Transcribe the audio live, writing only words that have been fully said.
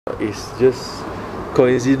It's just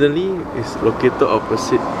coincidentally it's located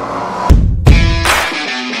opposite.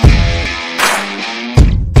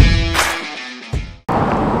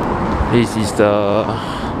 This is the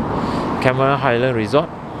Cameron Highland Resort.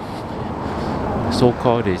 So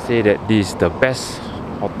called, they say that this is the best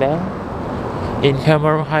hotel in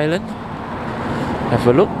Cameron Highland. Have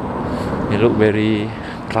a look. It looks very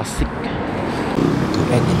classic. To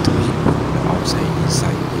add into it, the outside and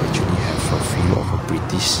inside we actually have a feel of a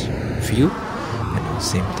British feel, and at the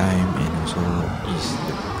same time, and also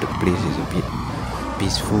the place is a bit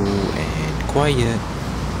peaceful and quiet.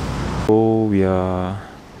 So we are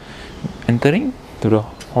entering to the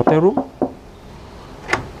hotel room.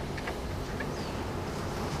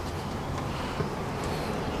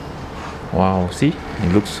 Wow, see,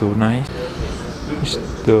 it looks so nice. It's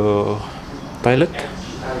the toilet.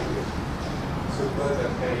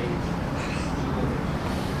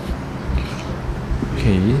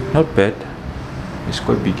 Okay, not bad. It's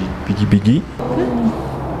quite biggy.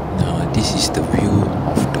 Now this is the view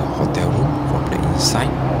of the hotel room from the inside.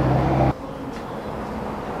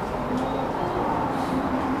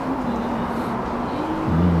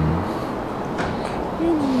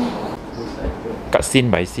 Cut scene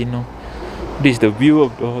by scene, no? This is the view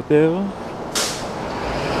of the hotel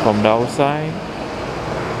from the outside.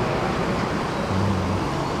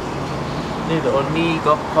 This is the only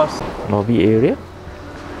golf course lobby area.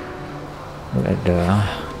 Look at the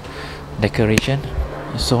decoration,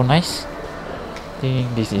 it's so nice. I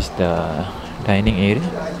think this is the dining area.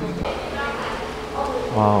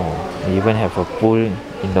 Wow, they even have a pool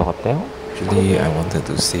in the hotel. Actually, I wanted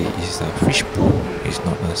to say it's a fish pool, it's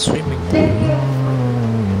not a swimming pool.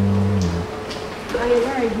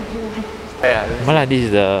 This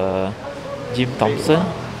is the Jim Thompson.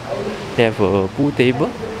 They have a pool table.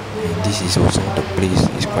 And this is also the place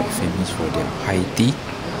is quite famous for their high tea.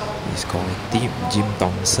 It's called Jim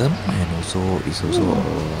Thompson, and also it's also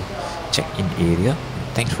a check-in area.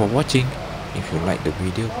 Thanks for watching. If you like the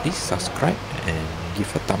video, please subscribe and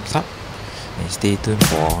give a thumbs up, and stay tuned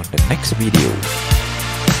for the next video.